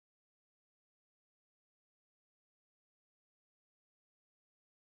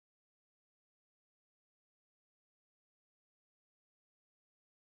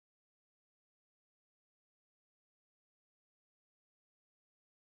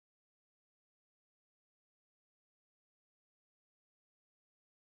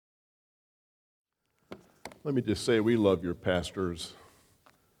Let me just say we love your pastors.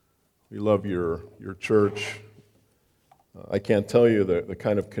 We love your church. I can't tell you the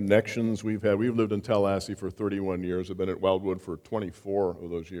kind of connections we've had. We've lived in Tallahassee for 31 years. I've been at Wildwood for 24 of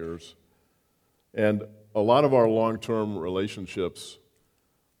those years. And a lot of our long-term relationships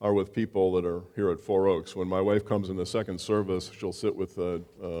are with people that are here at Four Oaks. When my wife comes in the second service, she'll sit with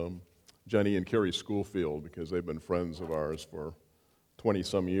Jenny and Carrie Schoolfield because they've been friends of ours for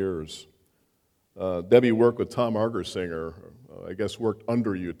 20-some years. Debbie worked with Tom Argersinger, worked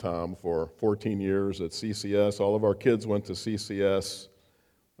under you, Tom, for 14 years at CCS. All of our kids went to CCS.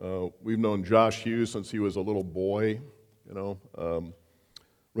 We've known Josh Hughes since he was a little boy,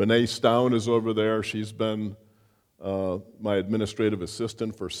 Renee Stone is over there. She's been my administrative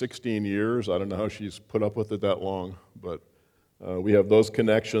assistant for 16 years. I don't know how she's put up with it that long, but we have those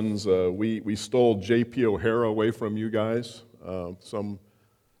connections. We stole J.P. O'Hara away from you guys some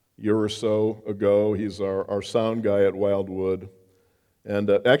year or so ago. He's our sound guy at Wildwood. And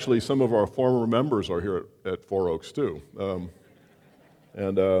actually, some of our former members are here at Four Oaks, too.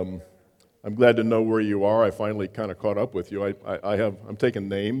 I'm glad to know where you are. I finally kind of caught up with you. I'm taking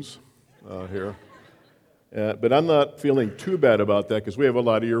names here. But I'm not feeling too bad about that because we have a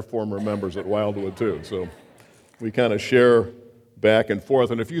lot of your former members at Wildwood, too. So we kind of share back and forth.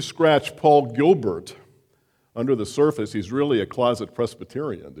 And if you scratch Paul Gilbert under the surface, he's really a closet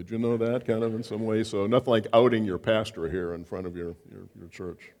Presbyterian. Did you know that, kind of in some way? So nothing like outing your pastor here in front of your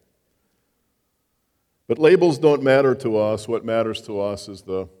church. But labels don't matter to us. What matters to us is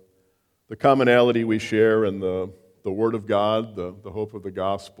the commonality we share in the Word of God, the hope of the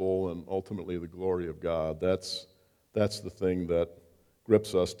gospel, and ultimately the glory of God. That's the thing that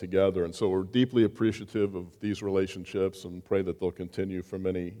grips us together. And so we're deeply appreciative of these relationships and pray that they'll continue for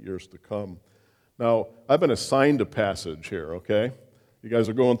many years to come. Now, I've been assigned a passage here, okay? You guys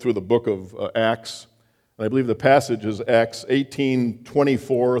are going through the book of Acts, and I believe the passage is Acts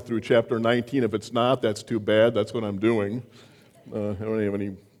 18:24 through chapter 19. If it's not, that's too bad. That's what I'm doing. I don't have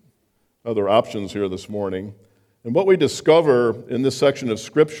any other options here this morning. And what we discover in this section of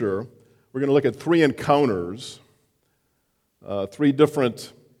Scripture, we're going to look at three encounters, three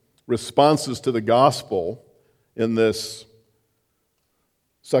different responses to the gospel in this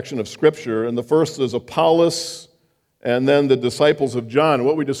section of Scripture. And the first is Apollos and then the disciples of John. And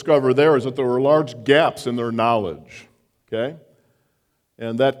what we discover there is that there were large gaps in their knowledge, okay?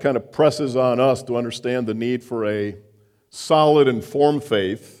 And that kind of presses on us to understand the need for a solid, informed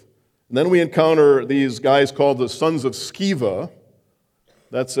faith. And then we encounter these guys called the sons of Sceva.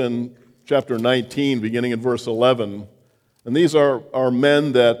 That's in chapter 19, beginning in verse 11. And these are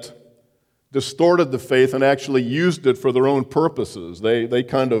men that distorted the faith and actually used it for their own purposes. They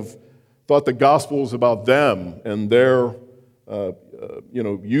kind of thought the gospel was about them and their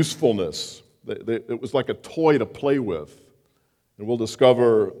usefulness. It was like a toy to play with. And we'll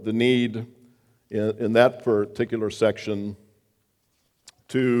discover the need in that particular section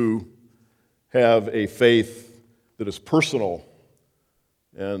to have a faith that is personal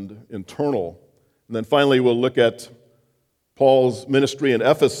and internal. And then finally we'll look at Paul's ministry in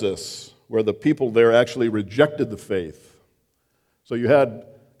Ephesus, where the people there actually rejected the faith. So you had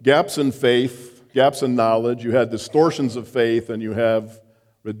gaps in faith, gaps in knowledge, you had distortions of faith, and you have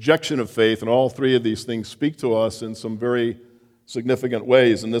rejection of faith, and all three of these things speak to us in some very significant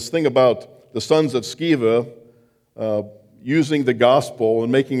ways. And this thing about the sons of Sceva using the gospel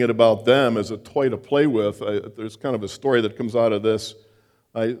and making it about them as a toy to play with, there's kind of a story that comes out of this.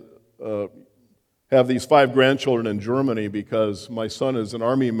 I have these 5 grandchildren in Germany because my son is an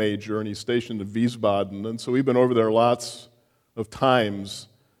Army major and he's stationed in Wiesbaden, and so we've been over there lots of times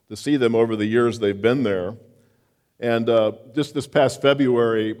to see them over the years they've been there. And just this past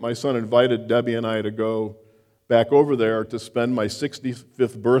February, my son invited Debbie and I to go back over there to spend my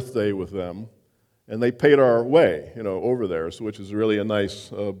 65th birthday with them, and they paid our way, over there, which is really a nice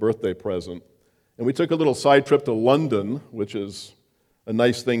birthday present. And we took a little side trip to London, which is a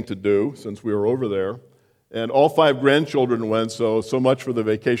nice thing to do since we were over there. And all 5 grandchildren went, so much for the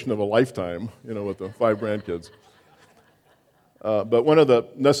vacation of a lifetime, with the 5 grandkids. But one of the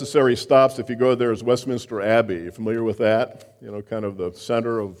necessary stops, if you go there, is Westminster Abbey. You familiar with that? Kind of the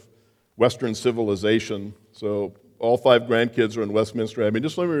center of Western civilization. So all 5 grandkids are in Westminster Abbey.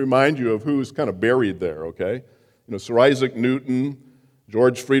 Just let me remind you of who's kind of buried there, okay? Sir Isaac Newton,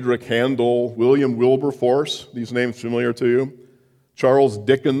 George Friedrich Handel, William Wilberforce. These names familiar to you? Charles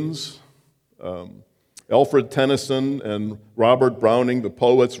Dickens, Alfred Tennyson, and Robert Browning, the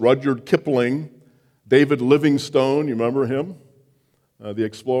poets, Rudyard Kipling, David Livingstone, you remember him? The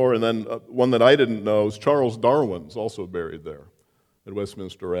explorer, and then one that I didn't know is Charles Darwin's also buried there. at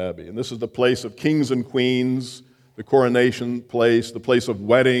Westminster Abbey. And this is the place of kings and queens, the coronation place, the place of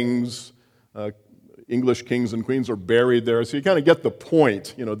weddings. English kings and queens are buried there. So you kind of get the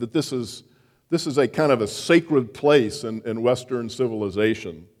point, that this is a kind of a sacred place in Western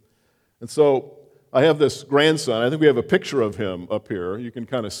civilization. And so I have this grandson. I think we have a picture of him up here. You can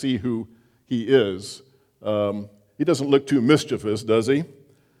kind of see who he is. He doesn't look too mischievous, does he?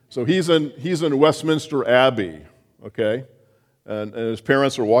 So he's in Westminster Abbey, okay? And his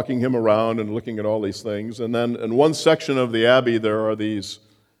parents are walking him around and looking at all these things. And then in one section of the Abbey, there are these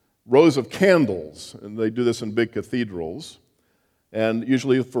rows of candles, and they do this in big cathedrals. And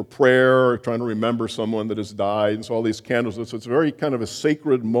usually for prayer, or trying to remember someone that has died, and so all these candles. So it's very kind of a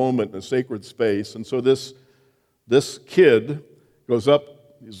sacred moment, a sacred space. And so this kid goes up.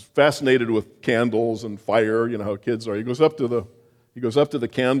 He's fascinated with candles and fire. You know how kids are. He goes up to the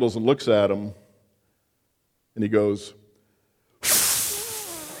candles and looks at them, and he goes.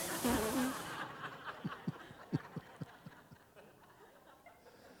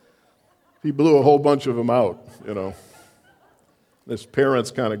 He blew a whole bunch of them out, His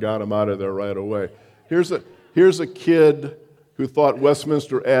parents kind of got him out of there right away. Here's a kid who thought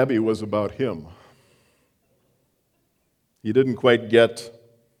Westminster Abbey was about him. He didn't quite get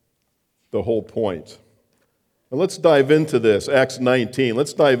the whole point. Now let's dive into this, Acts 19.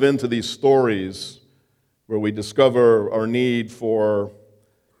 Let's dive into these stories where we discover our need for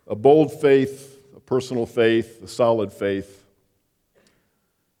a bold faith, a personal faith, a solid faith.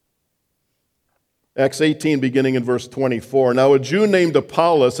 Acts 18, beginning in verse 24. Now a Jew named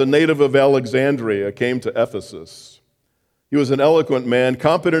Apollos, a native of Alexandria, came to Ephesus. He was an eloquent man,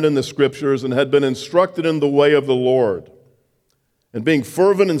 competent in the Scriptures, and had been instructed in the way of the Lord. And being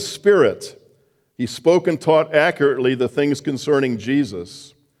fervent in spirit, he spoke and taught accurately the things concerning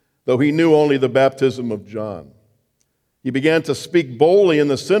Jesus, though he knew only the baptism of John. He began to speak boldly in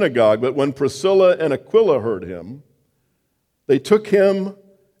the synagogue, but when Priscilla and Aquila heard him, they took him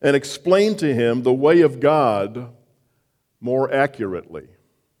and explained to him the way of God more accurately.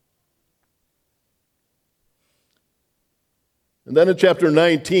 And then in chapter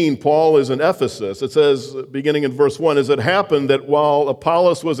 19, Paul is in Ephesus. It says, beginning in verse 1, as it happened that while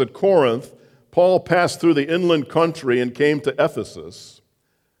Apollos was at Corinth, Paul passed through the inland country and came to Ephesus.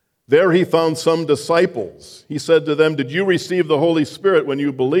 There he found some disciples. He said to them, did you receive the Holy Spirit when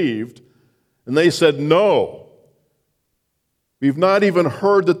you believed? And they said, no. We've not even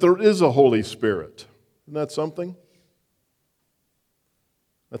heard that there is a Holy Spirit. Isn't that something?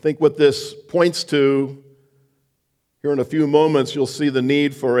 I think what this points to, here in a few moments, you'll see the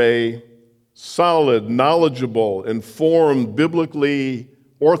need for a solid, knowledgeable, informed, biblically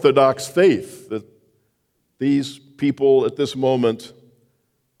orthodox faith that these people at this moment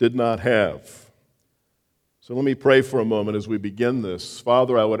did not have. So let me pray for a moment as we begin this.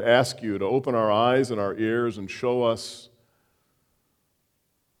 Father, I would ask you to open our eyes and our ears and show us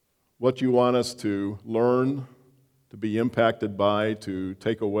what you want us to learn, to be impacted by, to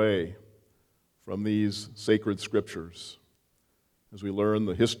take away from these sacred scriptures as we learn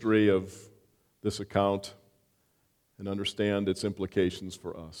the history of this account and understand its implications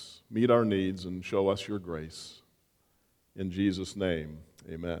for us. Meet our needs and show us your grace. In Jesus' name,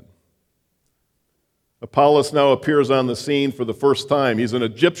 amen. Apollos now appears on the scene for the first time. He's an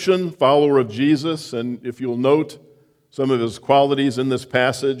Egyptian follower of Jesus, and if you'll note some of his qualities in this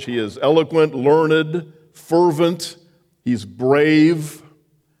passage, he is eloquent, learned, fervent, he's brave.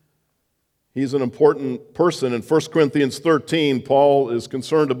 He's an important person. In 1 Corinthians 13, Paul is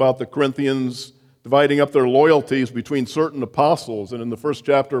concerned about the Corinthians dividing up their loyalties between certain apostles. And in the first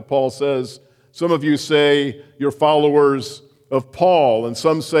chapter, Paul says, some of you say you're followers of Paul, and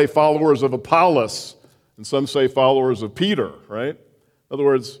some say followers of Apollos, and some say followers of Peter, right? In other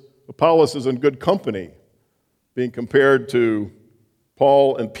words, Apollos is in good company, being compared to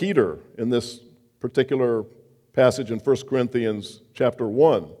Paul and Peter in this particular passage in 1 Corinthians chapter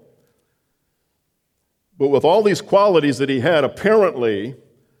 1. But with all these qualities that he had, apparently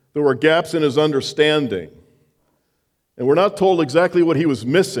there were gaps in his understanding. And we're not told exactly what he was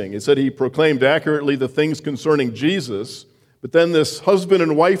missing. It said he proclaimed accurately the things concerning Jesus, but then this husband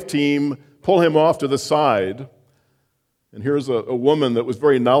and wife team pull him off to the side. And here's a woman that was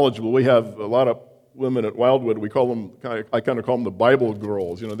very knowledgeable. We have a lot of women at Wildwood. I kind of call them the Bible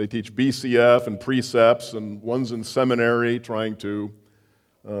girls. They teach BCF and precepts, and one's in seminary trying to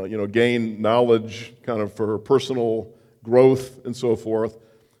gain knowledge kind of for her personal growth and so forth.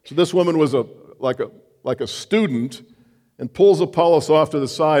 So this woman was like a student and pulls Apollos off to the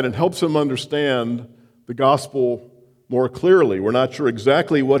side and helps him understand the gospel more clearly. We're not sure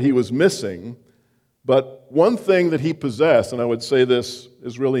exactly what he was missing, But one thing that he possessed, and I would say this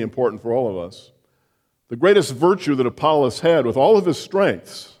is really important for all of us, the greatest virtue that Apollos had with all of his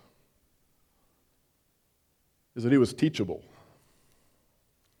strengths is that he was teachable.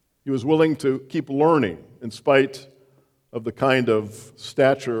 He was willing to keep learning in spite of the kind of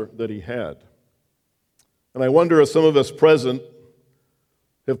stature that he had. And I wonder if some of us present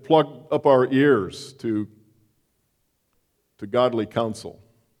have plugged up our ears to godly counsel.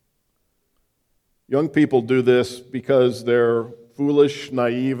 Young people do this because they're foolish,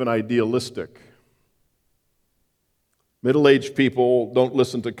 naive, and idealistic. Middle-aged people don't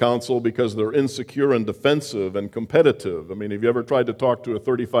listen to counsel because they're insecure and defensive and competitive. I mean, have you ever tried to talk to a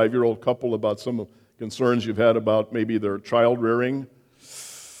 35-year-old couple about some concerns you've had about maybe their child rearing?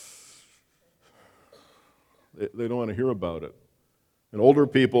 They don't want to hear about it. And older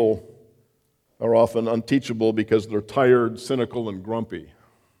people are often unteachable because they're tired, cynical, and grumpy.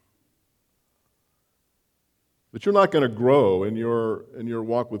 But you're not going to grow in your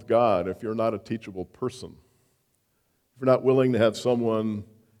walk with God if you're not a teachable person. If you're not willing to have someone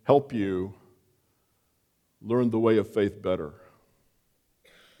help you learn the way of faith better.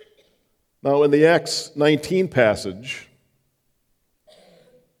 Now, in the Acts 19 passage,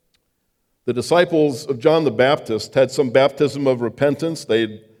 the disciples of John the Baptist had some baptism of repentance.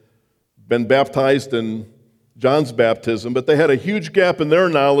 They'd been baptized in John's baptism, but they had a huge gap in their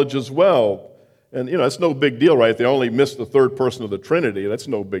knowledge as well. And, it's no big deal, right? They only missed the third person of the Trinity. That's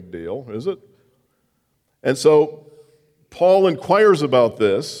no big deal, is it? And so Paul inquires about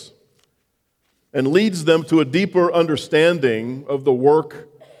this and leads them to a deeper understanding of the work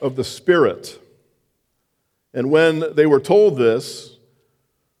of the Spirit. And when they were told this,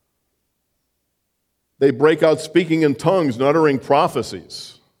 they break out speaking in tongues and uttering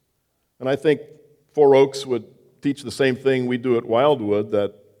prophecies. And I think Four Oaks would teach the same thing we do at Wildwood,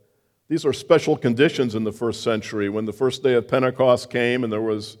 that these are special conditions in the first century. When the first day of Pentecost came and there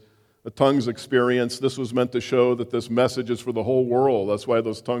was a tongues experience, this was meant to show that this message is for the whole world. That's why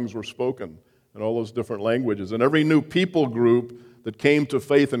those tongues were spoken in all those different languages. And every new people group that came to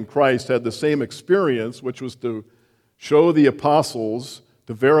faith in Christ had the same experience, which was to show the apostles,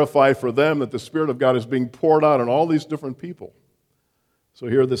 to verify for them that the Spirit of God is being poured out on all these different people. So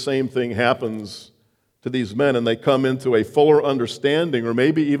here the same thing happens to these men, and they come into a fuller understanding, or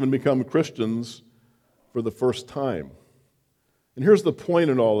maybe even become Christians for the first time. And here's the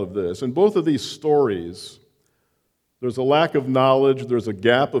point in all of this. In both of these stories, there's a lack of knowledge, there's a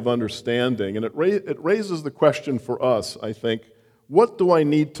gap of understanding, and it raises the question for us, I think, what do I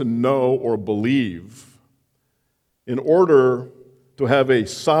need to know or believe in order to have a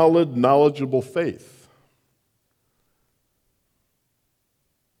solid, knowledgeable faith?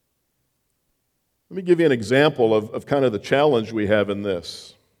 Let me give you an example of kind of the challenge we have in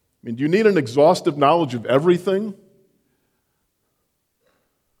this. I mean, do you need an exhaustive knowledge of everything?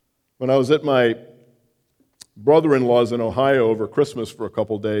 When I was at my brother-in-law's in Ohio over Christmas for a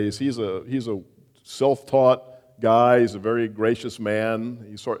couple days, he's a self-taught guy. He's a very gracious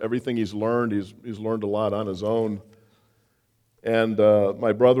man. Everything he's learned a lot on his own. And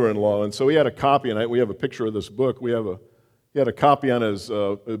my brother-in-law, and so he had a copy, and we have a picture of this book. He had a copy on his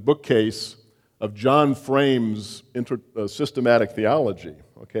bookcase of John Frame's systematic theology.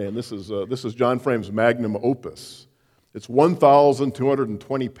 Okay, and this is John Frame's magnum opus. It's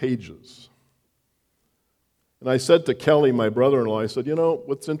 1,220 pages. And I said to Kelly, my brother-in-law, I said,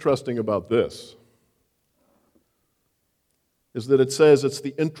 what's interesting about this is that it says it's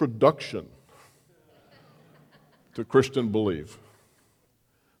the introduction to Christian belief.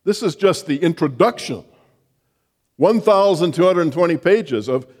 This is just the introduction. 1,220 pages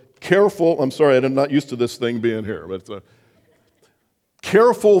of careful, I'm sorry, I'm not used to this thing being here, but it's a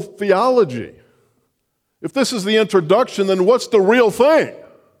careful theology. If this is the introduction, then what's the real thing?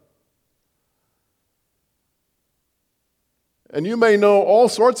 And you may know all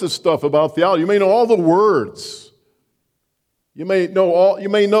sorts of stuff about theology. You may know all the words. You may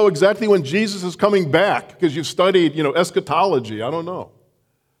know exactly when Jesus is coming back because you've studied, eschatology. I don't know.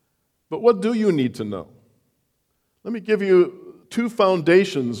 But what do you need to know? Let me give you two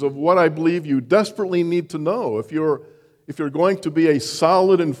foundations of what I believe you desperately need to know if you're going to be a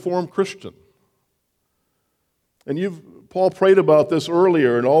solid, informed Christian. And Paul prayed about this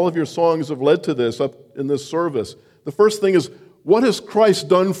earlier, and all of your songs have led to this up in this service. The first thing is, what has Christ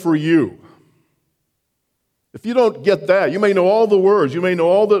done for you? If you don't get that, you may know all the words. You may know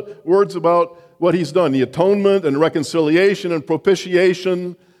all the words about what he's done, the atonement and reconciliation and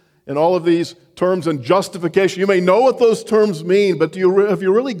propitiation and all of these terms, and justification. You may know what those terms mean, but have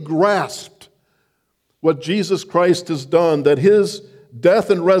you really grasped what Jesus Christ has done, that his death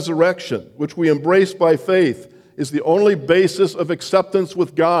and resurrection, which we embrace by faith, is the only basis of acceptance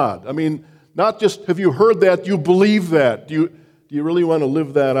with God. I mean, not just have you heard that, you believe that. Do you really want to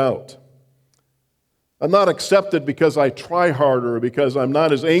live that out? I'm not accepted because I try harder, or because I'm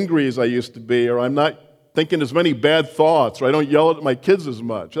not as angry as I used to be, or I'm not thinking as many bad thoughts, or I don't yell at my kids as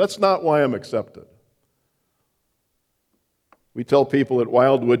much. That's not why I'm accepted. We tell people at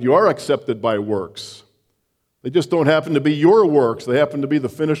Wildwood, you are accepted by works. They just don't happen to be your works. They happen to be the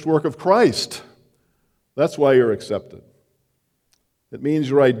finished work of Christ. That's why you're accepted. It means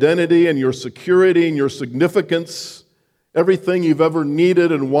your identity and your security and your significance, everything you've ever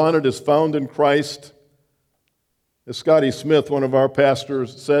needed and wanted is found in Christ. As Scotty Smith, one of our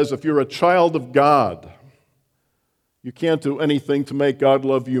pastors, says, if you're a child of God, you can't do anything to make God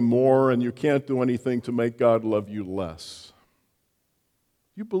love you more, and you can't do anything to make God love you less.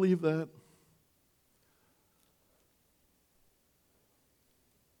 You believe that?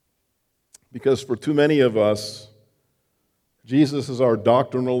 Because for too many of us, Jesus is our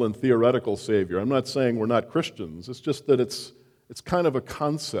doctrinal and theoretical Savior. I'm not saying we're not Christians. It's just that it's kind of a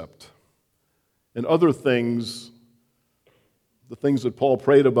concept. And other things, the things that Paul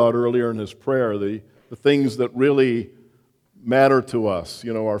prayed about earlier in his prayer, the things that really matter to us,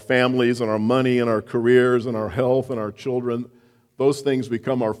 our families and our money and our careers and our health and our children, those things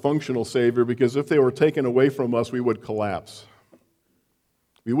become our functional Savior, because if they were taken away from us, we would collapse.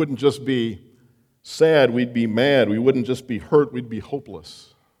 We wouldn't just be sad, we'd be mad. We wouldn't just be hurt, we'd be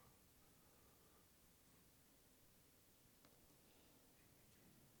hopeless.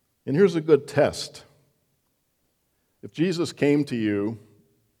 And here's a good test. If Jesus came to you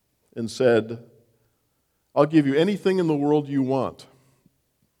and said, I'll give you anything in the world you want,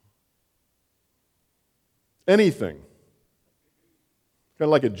 anything, kind of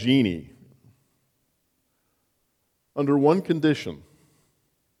like a genie, under one condition: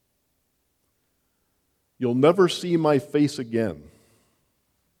 you'll never see my face again.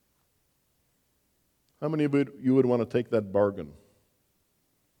 How many of you would want to take that bargain?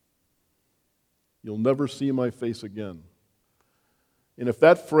 You'll never see my face again. And if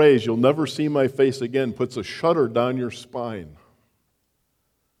that phrase, you'll never see my face again, puts a shudder down your spine,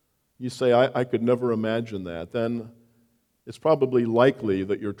 you say, I could never imagine that, then it's probably likely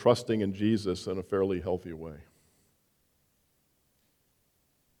that you're trusting in Jesus in a fairly healthy way.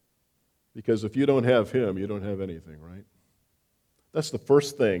 Because if you don't have Him, you don't have anything, right? That's the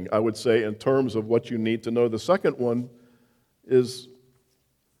first thing I would say in terms of what you need to know. The second one is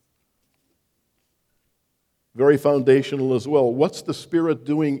very foundational as well. What's the Spirit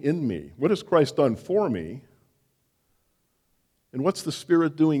doing in me? What has Christ done for me? And what's the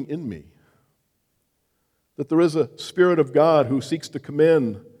Spirit doing in me? That there is a Spirit of God who seeks to come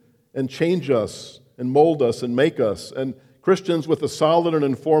in and change us and mold us and make us. And Christians with a solid and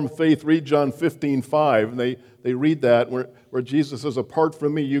informed faith read John 15:5, and they read that where Jesus says, apart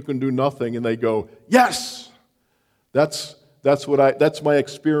from me, you can do nothing. And they go, yes! That's my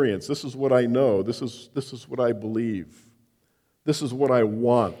experience. This is what I know. This is what I believe. This is what I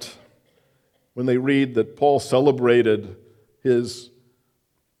want. When they read that Paul celebrated his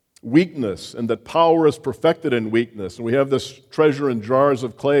weakness and that power is perfected in weakness, and we have this treasure in jars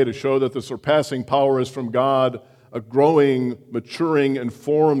of clay to show that the surpassing power is from God, a growing, maturing,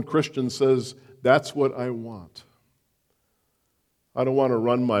 informed Christian says, that's what I want. I don't want to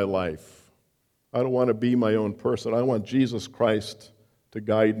run my life. I don't want to be my own person. I want Jesus Christ to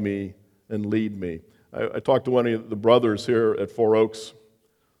guide me and lead me. I talked to one of the brothers here at Four Oaks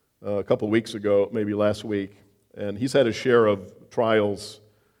a couple of weeks ago, maybe last week, and he's had a share of trials,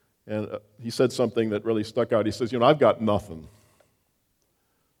 and he said something that really stuck out. He says, I've got nothing.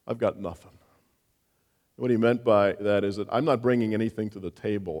 I've got nothing. What he meant by that is that I'm not bringing anything to the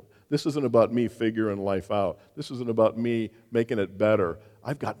table. This isn't about me figuring life out. This isn't about me making it better.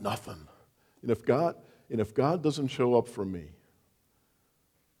 I've got nothing. And if God doesn't show up for me,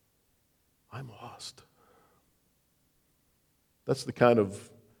 I'm lost. That's the kind of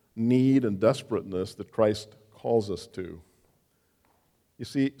need and desperateness that Christ calls us to. You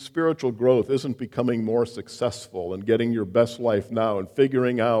see, spiritual growth isn't becoming more successful and getting your best life now and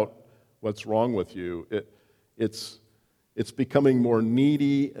figuring out what's wrong with you. It's becoming more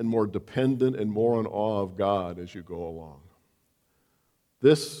needy and more dependent and more in awe of God as you go along.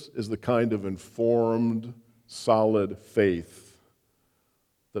 This is the kind of informed, solid faith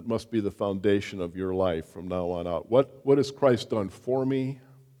that must be the foundation of your life from now on out. What has Christ done for me,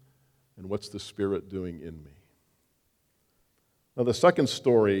 and what's the Spirit doing in me? Now, the second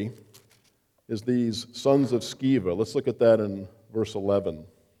story is these sons of Sceva. Let's look at that in verse 11.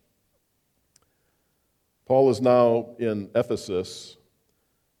 Paul is now in Ephesus,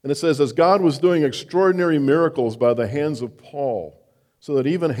 And it says, as God was doing extraordinary miracles by the hands of Paul, so that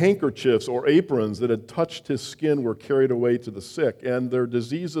even handkerchiefs or aprons that had touched his skin were carried away to the sick, and their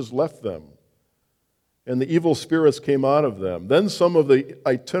diseases left them, and the evil spirits came out of them. Then some of the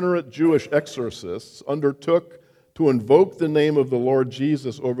itinerant Jewish exorcists undertook to invoke the name of the Lord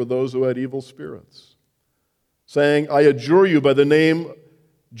Jesus over those who had evil spirits, saying, I adjure you by the name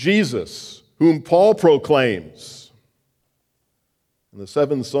Jesus, whom Paul proclaims. And the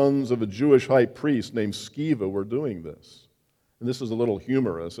 7 sons of a Jewish high priest named Sceva were doing this. And this is a little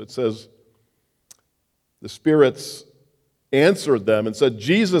humorous. It says, the spirits answered them and said,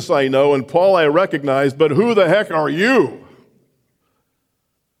 Jesus I know, and Paul I recognize, but who the heck are you?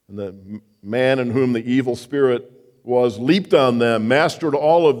 And the man in whom the evil spirit was leaped on them, mastered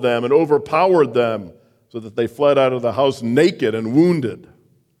all of them, and overpowered them, so that they fled out of the house naked and wounded.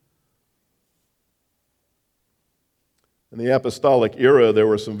 In the apostolic era, there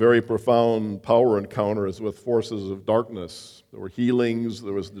were some very profound power encounters with forces of darkness. There were healings,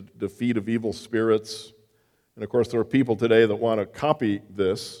 there was the defeat of evil spirits. And of course, there are people today that want to copy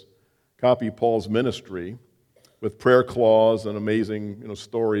this, copy Paul's ministry with prayer claws and amazing,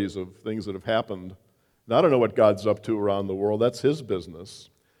 stories of things that have happened. And I don't know what God's up to around the world. That's his business.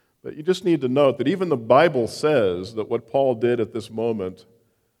 But you just need to note that even the Bible says that what Paul did at this moment,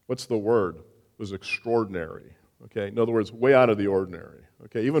 what's the word, was extraordinary. Okay, in other words, way out of the ordinary.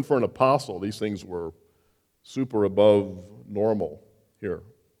 Okay, even for an apostle, these things were super above normal here.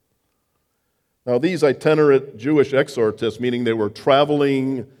 Now, these itinerant Jewish exorcists, meaning they were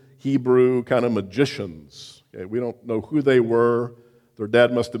traveling Hebrew kind of magicians. Okay, we don't know who they were. Their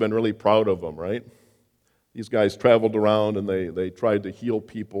dad must have been really proud of them, right? These guys traveled around and they tried to heal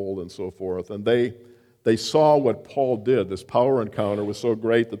people and so forth. And they saw what Paul did. This power encounter was so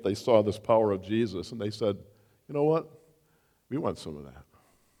great that they saw this power of Jesus. And they said, you know what? We want some of that.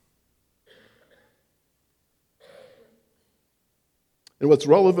 And what's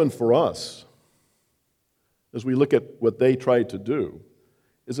relevant for us as we look at what they tried to do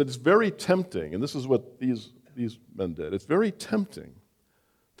is that it's very tempting, and this is what these men did. It's very tempting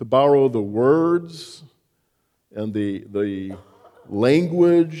to borrow the words and the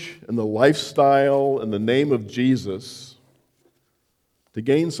language and the lifestyle and the name of Jesus to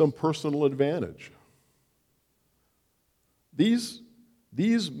gain some personal advantage. These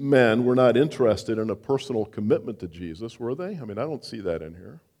men were not interested in a personal commitment to Jesus, were they? I mean, I don't see that in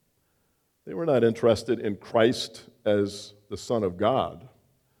here. They were not interested in Christ as the Son of God.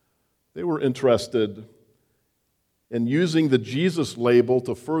 They were interested in using the Jesus label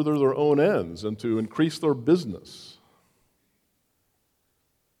to further their own ends and to increase their business.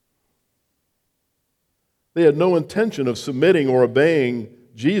 They had no intention of submitting or obeying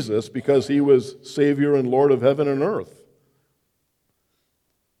Jesus because he was Savior and Lord of heaven and earth.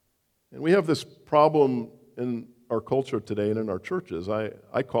 And we have this problem in our culture today and in our churches.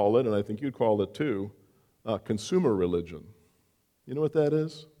 I call it, and I think you'd call it too, consumer religion. You know what that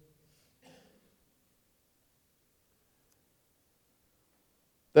is?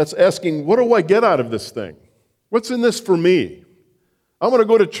 That's asking, what do I get out of this thing? What's in this for me? I want to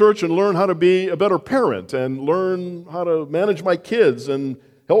go to church and learn how to be a better parent and learn how to manage my kids and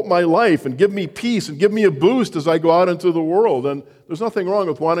help my life and give me peace and give me a boost as I go out into the world. And there's nothing wrong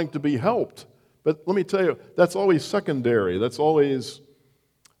with wanting to be helped. But let me tell you, that's always secondary. That's always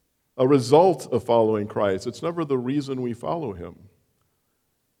a result of following Christ. It's never the reason we follow him.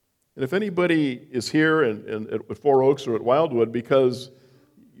 And if anybody is here at Four Oaks or at Wildwood because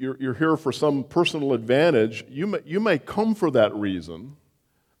you're here for some personal advantage, you may come for that reason,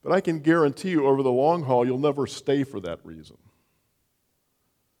 but I can guarantee you over the long haul, you'll never stay for that reason.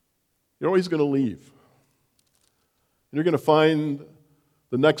 You're always going to leave. You're going to find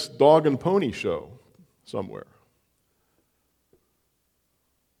the next dog and pony show somewhere.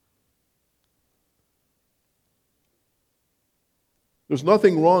 There's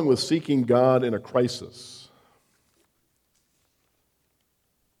nothing wrong with seeking God in a crisis.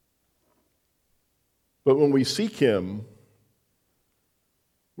 But when we seek him,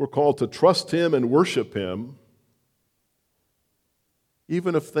 we're called to trust him and worship him,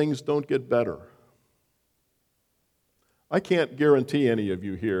 even if things don't get better. I can't guarantee any of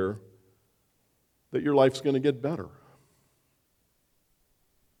you here that your life's going to get better.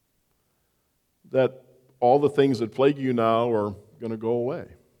 That all the things that plague you now are going to go away.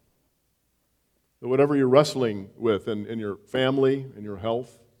 That whatever you're wrestling with in your family, in your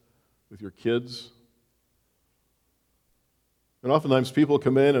health, with your kids. And oftentimes people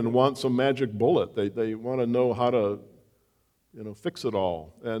come in and want some magic bullet. They want to know how to fix it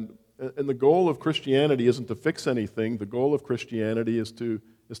all. And And the goal of Christianity isn't to fix anything. The goal of Christianity is to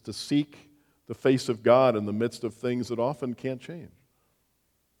seek the face of God in the midst of things that often can't change.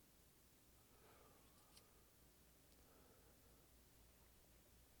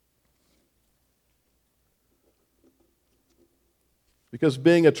 Because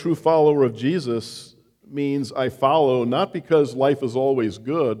being a true follower of Jesus means I follow not because life is always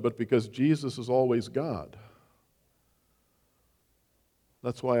good, but because Jesus is always God.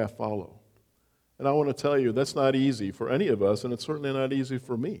 That's why I follow. And I want to tell you, that's not easy for any of us, and it's certainly not easy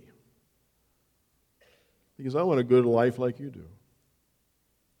for me. Because I want a good life like you do.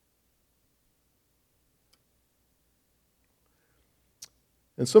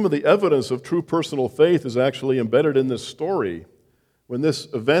 And some of the evidence of true personal faith is actually embedded in this story. When this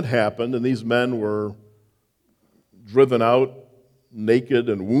event happened and these men were driven out naked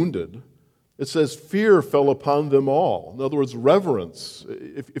and wounded, it says fear fell upon them all. In other words, reverence.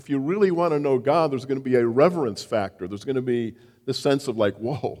 If you really want to know God, there's going to be a reverence factor. There's going to be this sense of like,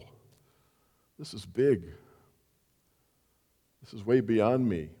 whoa, this is big. This is way beyond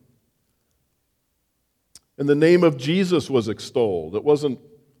me. And the name of Jesus was extolled. It wasn't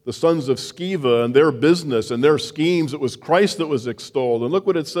the sons of Sceva and their business and their schemes. It was Christ that was extolled. And look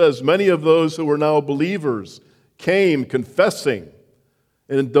what it says. Many of those who were now believers came confessing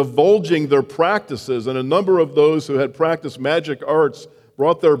and divulging their practices. And a number of those who had practiced magic arts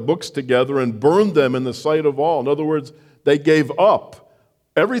brought their books together and burned them in the sight of all. In other words, they gave up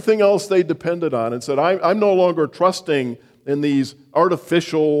everything else they depended on and said, I'm no longer trusting in these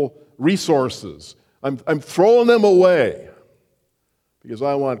artificial resources. I'm throwing them away because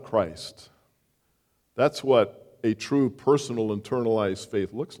I want Christ. That's what a true personal internalized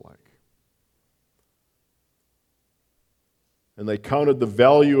faith looks like. And they counted the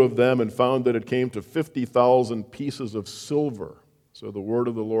value of them and found that it came to 50,000 pieces of silver. So the word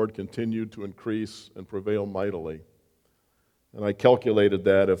of the Lord continued to increase and prevail mightily. And I calculated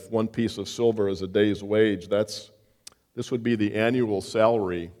that if one piece of silver is a day's wage, this would be the annual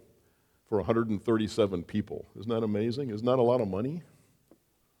salary for 137 people. Isn't that amazing? Isn't that a lot of money?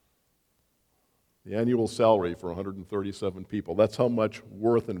 The annual salary for 137 people. That's how much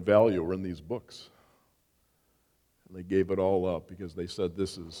worth and value are in these books. And they gave it all up because they said,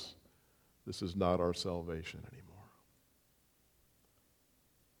 this is not our salvation anymore.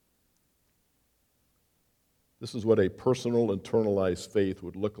 This is what a personal, internalized faith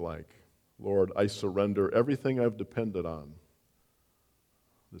would look like. Lord, I surrender everything I've depended on.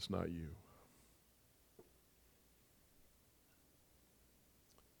 It's not you.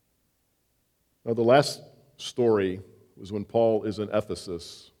 Now, the last story was when Paul is in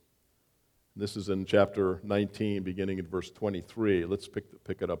Ephesus. This is in chapter 19, beginning in verse 23. Let's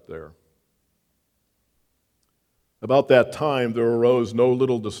pick it up there. About that time, there arose no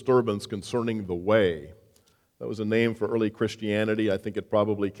little disturbance concerning the way. That was a name for early Christianity. I think it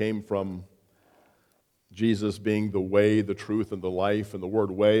probably came from Jesus being the way, the truth, and the life. And the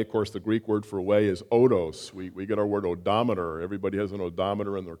word way, of course, the Greek word for way is odos. We get our word odometer. Everybody has an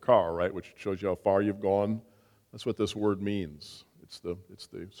odometer in their car, right, which shows you how far you've gone. That's what this word means. It's the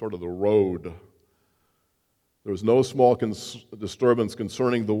sort of the road. There was no small disturbance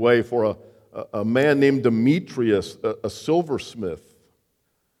concerning the way, for a man named Demetrius, a silversmith,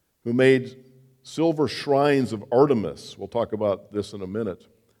 who made silver shrines of Artemis, we'll talk about this in a minute,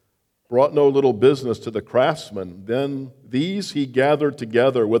 brought no little business to the craftsmen. Then these he gathered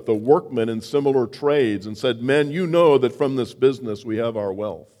together with the workmen in similar trades and said, men, you know that from this business we have our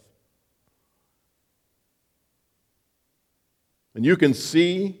wealth. And you can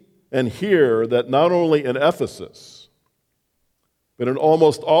see and hear that not only in Ephesus, but in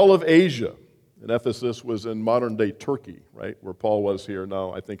almost all of Asia, and Ephesus was in modern-day Turkey, right, where Paul was here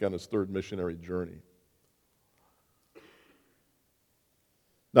now, I think, on his third missionary journey.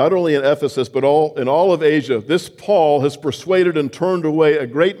 Not only in Ephesus, but in all of Asia, this Paul has persuaded and turned away a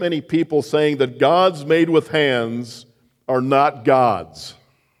great many people, saying that gods made with hands are not gods.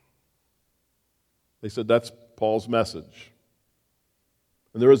 They said that's Paul's message.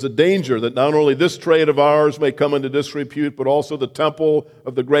 And there is a danger that not only this trade of ours may come into disrepute, but also the temple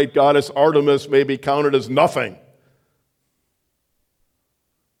of the great goddess Artemis may be counted as nothing.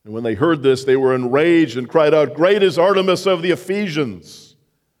 And when they heard this, they were enraged and cried out, great is Artemis of the Ephesians.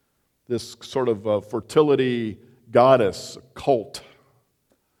 This sort of fertility goddess cult,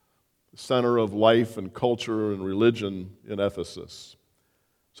 the center of life and culture and religion in Ephesus.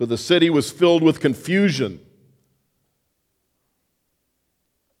 So the city was filled with confusion.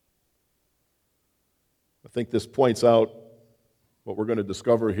 I think this points out what we're going to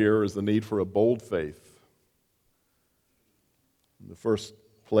discover here is the need for a bold faith. In the first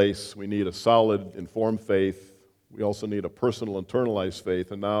place. We need a solid, informed faith. We also need a personal, internalized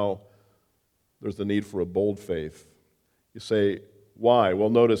faith. And now there's the need for a bold faith. You say, why? Well,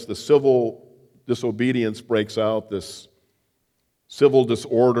 notice the civil disobedience breaks out, this civil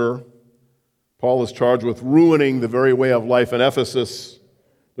disorder. Paul is charged with ruining the very way of life in Ephesus.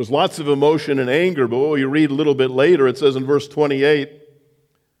 There's lots of emotion and anger, but what you read a little bit later, it says in verse 28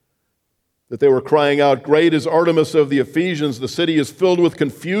 that they were crying out, "Great is Artemis of the Ephesians, the city is filled with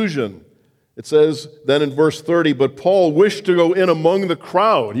confusion." It says then in verse 30, but Paul wished to go in among the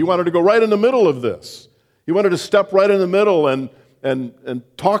crowd. He wanted to go right in the middle of this. He wanted to step right in the middle and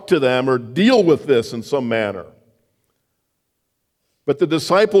talk to them or deal with this in some manner. But the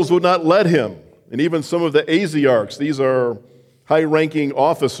disciples would not let him. And even some of the Asiarchs, these are high-ranking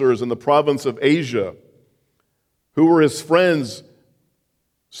officers in the province of Asia, who were his friends,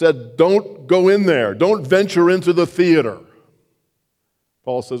 said, don't go in there. Don't venture into the theater.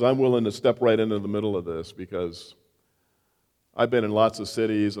 Paul says, I'm willing to step right into the middle of this because I've been in lots of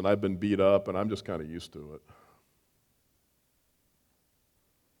cities and I've been beat up and I'm just kind of used to it.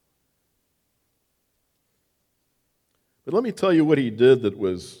 But let me tell you what he did that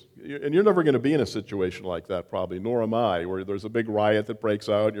was, and you're never going to be in a situation like that probably, nor am I, where there's a big riot that breaks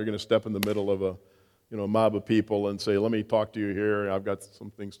out, you're going to step in the middle of a mob of people and say, let me talk to you here, I've got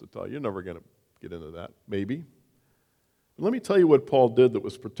some things to tell you. You're never going to get into that, maybe. But let me tell you what Paul did that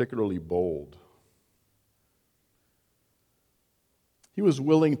was particularly bold. He was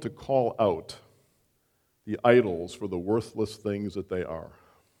willing to call out the idols for the worthless things that they are.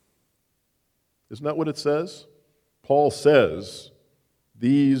 Isn't that what it says? Paul says,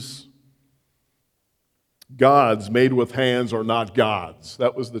 these gods made with hands are not gods.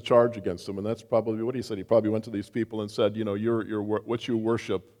 That was the charge against them, and that's probably what he said. He probably went to these people and said, what you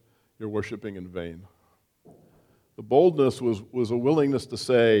worship, you're worshiping in vain. The boldness was a willingness to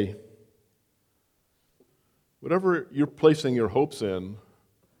say, whatever you're placing your hopes in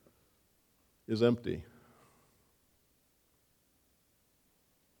is empty.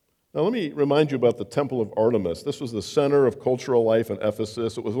 Now let me remind you about the Temple of Artemis. This was the center of cultural life in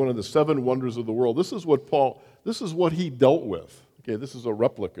Ephesus. It was one of the 7 wonders of the world. This is what he dealt with. Okay, this is a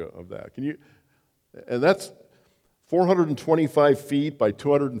replica of that. And that's 425 feet by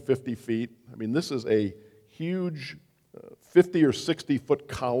 250 feet. I mean, this is a huge 50 or 60 foot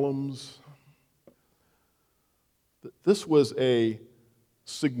columns. This was a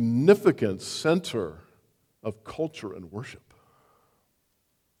significant center of culture and worship.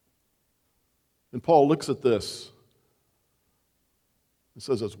 And Paul looks at this and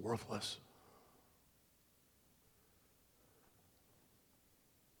says it's worthless.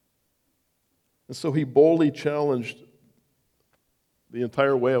 And so he boldly challenged the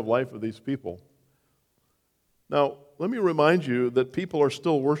entire way of life of these people. Now, let me remind you that people are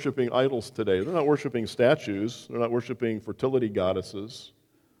still worshiping idols today. They're not worshiping statues. They're not worshiping fertility goddesses.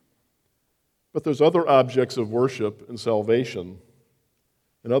 But there's other objects of worship and salvation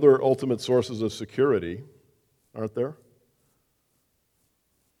and other ultimate sources of security, aren't there?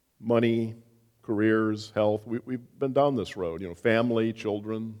 Money, careers, health. We've been down this road, family,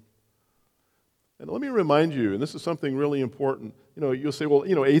 children. And let me remind you, and this is something really important, you'll say, well,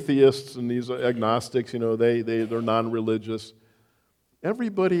 atheists and these agnostics, they're non-religious.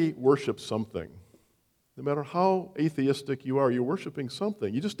 Everybody worships something. No matter how atheistic you are, you're worshiping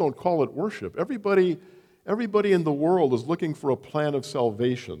something. You just don't call it worship. Everybody in the world is looking for a plan of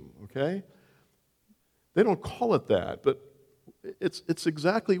salvation, okay? They don't call it that, but it's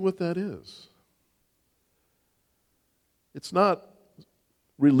exactly what that is. It's not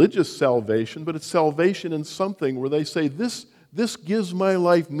religious salvation, but it's salvation in something where they say, this gives my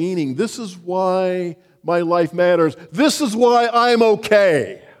life meaning. This is why my life matters. This is why I'm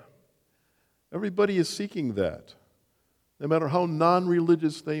okay. Everybody is seeking that, no matter how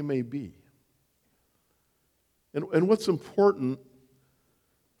non-religious they may be. And what's important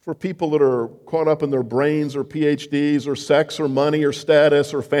for people that are caught up in their brains or PhDs or sex or money or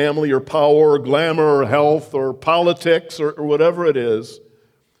status or family or power or glamour or health or politics or whatever it is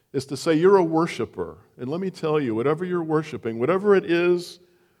to say you're a worshiper. And let me tell you, whatever you're worshiping, whatever it is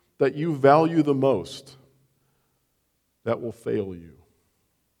that you value the most, that will fail you.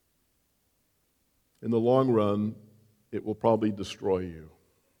 In the long run, it will probably destroy you.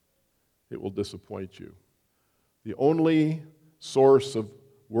 It will disappoint you. The only source of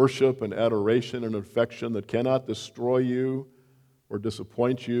worship and adoration and affection that cannot destroy you or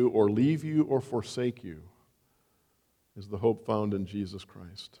disappoint you or leave you or forsake you is the hope found in Jesus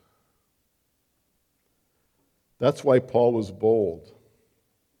Christ. That's why Paul was bold.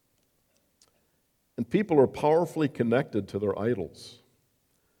 And people are powerfully connected to their idols.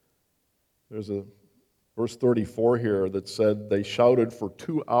 There's a verse 34 here that said they shouted for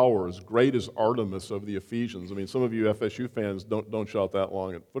 2 hours, "Great is Artemis of the Ephesians." I mean, some of you FSU fans don't shout that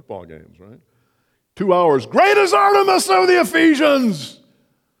long at football games, right? 2 hours, "Great is Artemis of the Ephesians!"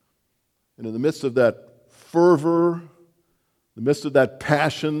 And in the midst of that fervor, in the midst of that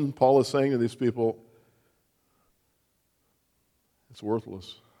passion, Paul is saying to these people, it's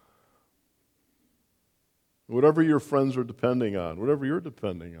worthless. Whatever your friends are depending on, whatever you're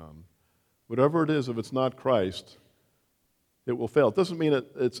depending on, whatever it is, if it's not Christ, it will fail. It doesn't mean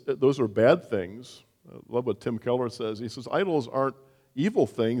those are bad things. I love what Tim Keller says. He says, idols aren't evil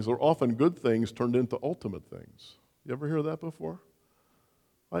things. They're often good things turned into ultimate things. You ever hear that before?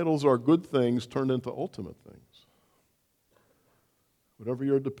 Idols are good things turned into ultimate things. Whatever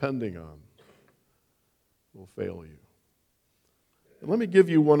you're depending on will fail you. And let me give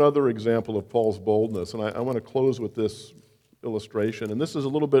you one other example of Paul's boldness, and I want to close with this illustration. And this is a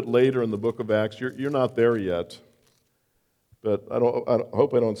little bit later in the book of Acts. You're not there yet, but I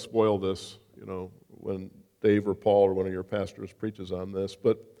hope I don't spoil this, when Dave or Paul or one of your pastors preaches on this.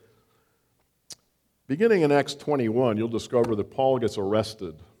 But beginning in Acts 21, you'll discover that Paul gets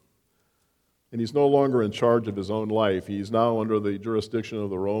arrested. And he's no longer in charge of his own life. He's now under the jurisdiction of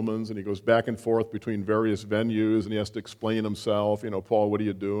the Romans, and he goes back and forth between various venues, and he has to explain himself. Paul, what are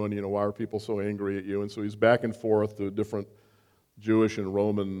you doing? Why are people so angry at you? And so he's back and forth to different Jewish and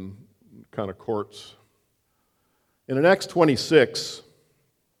Roman kind of courts. And in Acts 26,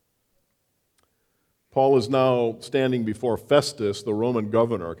 Paul is now standing before Festus, the Roman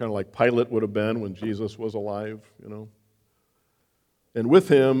governor, kind of like Pilate would have been when Jesus was alive, And with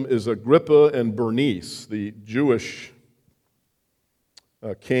him is Agrippa and Bernice, the Jewish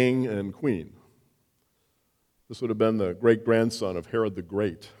king and queen. This would have been the great-grandson of Herod the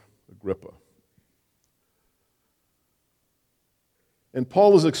Great, Agrippa. And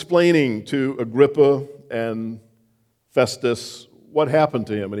Paul is explaining to Agrippa and Festus what happened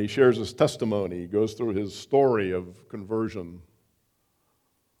to him, and he shares his testimony. He goes through his story of conversion.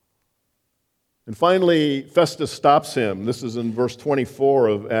 And finally, Festus stops him. This is in verse 24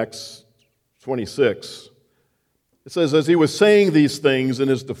 of Acts 26. It says, as he was saying these things in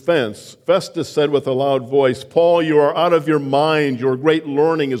his defense, Festus said with a loud voice, "Paul, you are out of your mind. Your great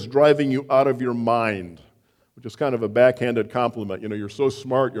learning is driving you out of your mind." Which is kind of a backhanded compliment. You're so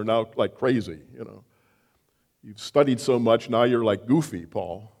smart, you're now like crazy, You've studied so much, now you're like goofy,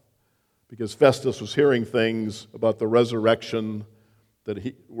 Paul. Because Festus was hearing things about the resurrection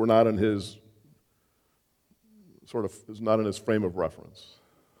that were not in his frame of reference.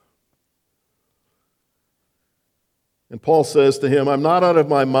 And Paul says to him, "I'm not out of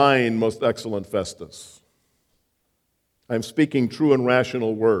my mind, most excellent Festus. I'm speaking true and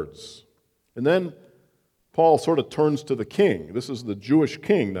rational words." And then Paul sort of turns to the king. This is the Jewish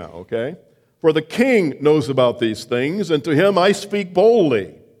king now, okay? "For the king knows about these things, and to him I speak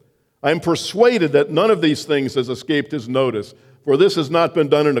boldly. I am persuaded that none of these things has escaped his notice, for this has not been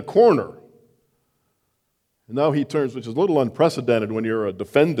done in a corner." And now he turns, which is a little unprecedented when you're a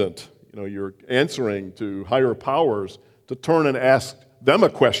defendant, you're answering to higher powers, to turn and ask them a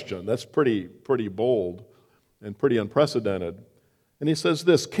question. That's pretty bold and pretty unprecedented. And he says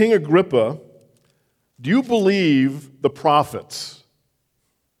this, "King Agrippa, do you believe the prophets?"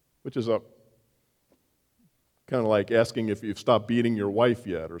 Which is kind of like asking if you've stopped beating your wife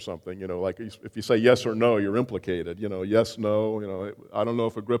yet or something. Like if you say yes or no, you're implicated. Yes, no. I don't know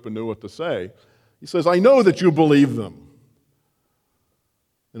if Agrippa knew what to say. He says, "I know that you believe them."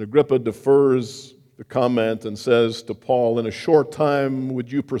 And Agrippa defers the comment and says to Paul, "In a short time,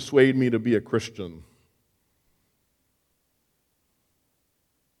 would you persuade me to be a Christian?"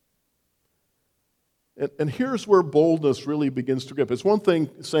 And here's where boldness really begins to grip. It's one thing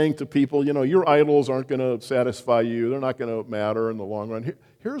saying to people, your idols aren't going to satisfy you. They're not going to matter in the long run.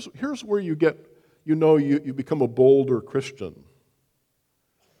 Here's where you get, you become a bolder Christian.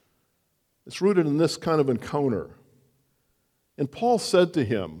 It's rooted in this kind of encounter. And Paul said to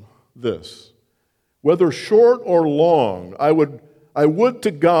him this, "Whether short or long, I would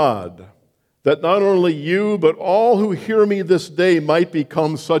to God that not only you, but all who hear me this day might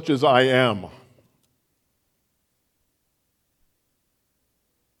become such as I am."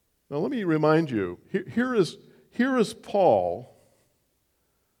 Now let me remind you, here is Paul,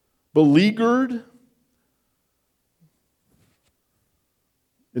 beleaguered,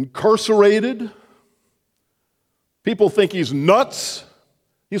 incarcerated. People think he's nuts.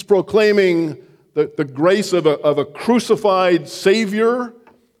 He's proclaiming the grace of a crucified Savior,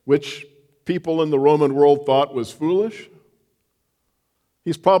 which people in the Roman world thought was foolish.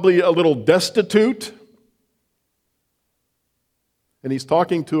 He's probably a little destitute. And he's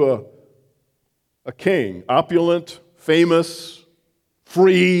talking to a king, opulent, famous,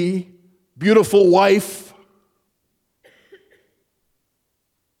 free, beautiful wife.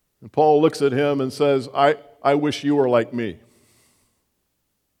 And Paul looks at him and says, I wish you were like me.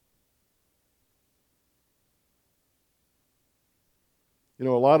 You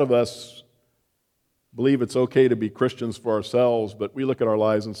know, a lot of us believe it's okay to be Christians for ourselves, but we look at our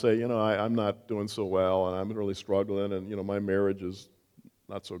lives and say, I'm not doing so well, and I'm really struggling, and, my marriage is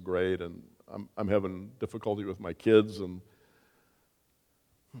not so great, and I'm having difficulty with my kids, and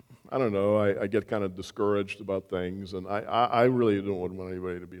I don't know, I get kind of discouraged about things, and I really don't want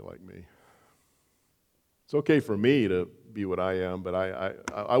anybody to be like me. It's okay for me to be what I am, but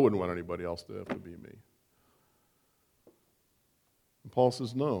I wouldn't want anybody else to have to be me. And Paul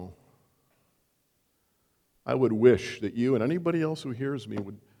says, no. I would wish that you and anybody else who hears me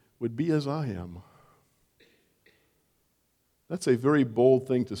would be as I am. That's a very bold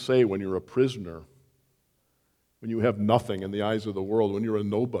thing to say when you're a prisoner, when you have nothing in the eyes of the world, when you're a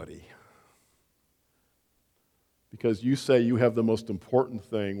nobody. Because you say you have the most important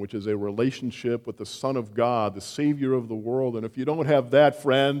thing, which is a relationship with the Son of God, the Savior of the world. And if you don't have that,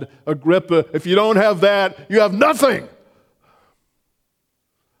 friend, Agrippa, if you don't have that, you have nothing.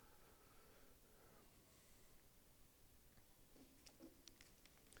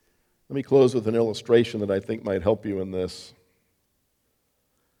 Let me close with an illustration that I think might help you in this.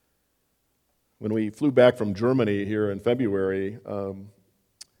 When we flew back from Germany here in February,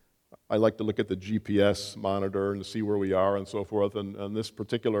 I like to look at the GPS monitor and to see where we are and so forth. And on this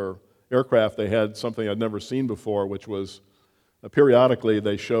particular aircraft, they had something I'd never seen before, which was periodically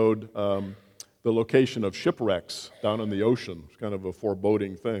they showed the location of shipwrecks down in the ocean. It's kind of a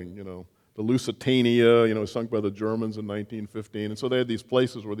foreboding thing, The Lusitania, sunk by the Germans in 1915. And so they had these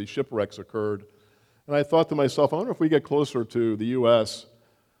places where these shipwrecks occurred. And I thought to myself, I wonder if we get closer to the U.S.,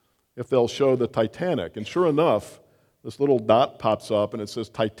 if they'll show the Titanic. And sure enough, this little dot pops up and it says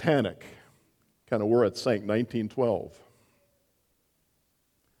Titanic, kind of where it sank, 1912.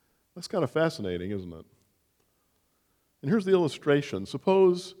 That's kind of fascinating, isn't it? And here's the illustration.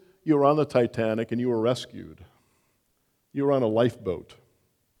 Suppose you were on the Titanic and you were rescued. You were on a lifeboat.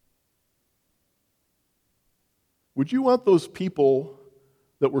 Would you want those people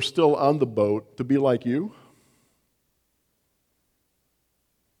that were still on the boat to be like you?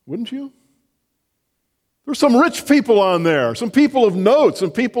 Wouldn't you? There's some rich people on there, some people of note,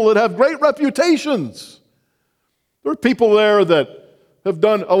 some people that have great reputations. There are people there that have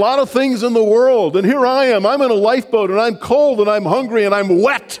done a lot of things in the world, and here I am. I'm in a lifeboat, and I'm cold, and I'm hungry, and I'm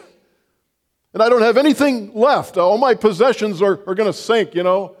wet, and I don't have anything left. All my possessions are going to sink, They're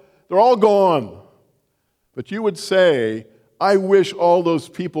all gone. But you would say, I wish all those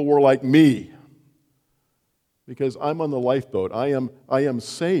people were like me, because I'm on the lifeboat. I am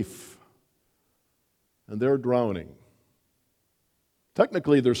safe, and they're drowning.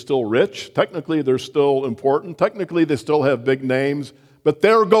 Technically, they're still rich. Technically, they're still important. Technically, they still have big names, but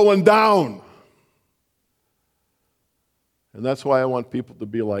they're going down. And that's why I want people to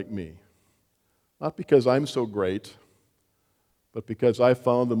be like me. Not because I'm so great, but because I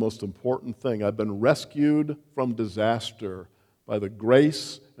found the most important thing. I've been rescued from disaster by the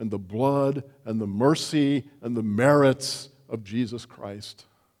grace and the blood and the mercy and the merits of Jesus Christ.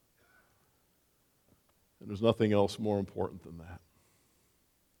 And there's nothing else more important than that.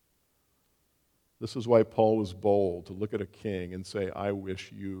 This is why Paul was bold to look at a king and say, I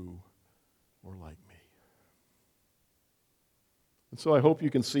wish you were like me. And so I hope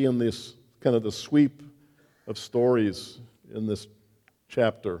you can see in this kind of the sweep of stories in this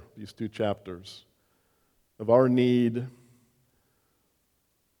chapter, these two chapters, of our need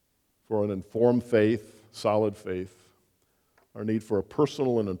for an informed faith, solid faith, our need for a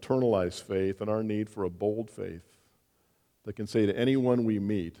personal and internalized faith, and our need for a bold faith that can say to anyone we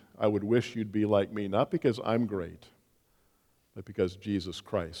meet, I would wish you'd be like me, not because I'm great, but because Jesus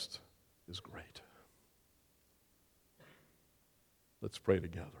Christ is great. Let's pray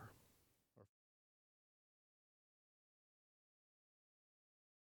together.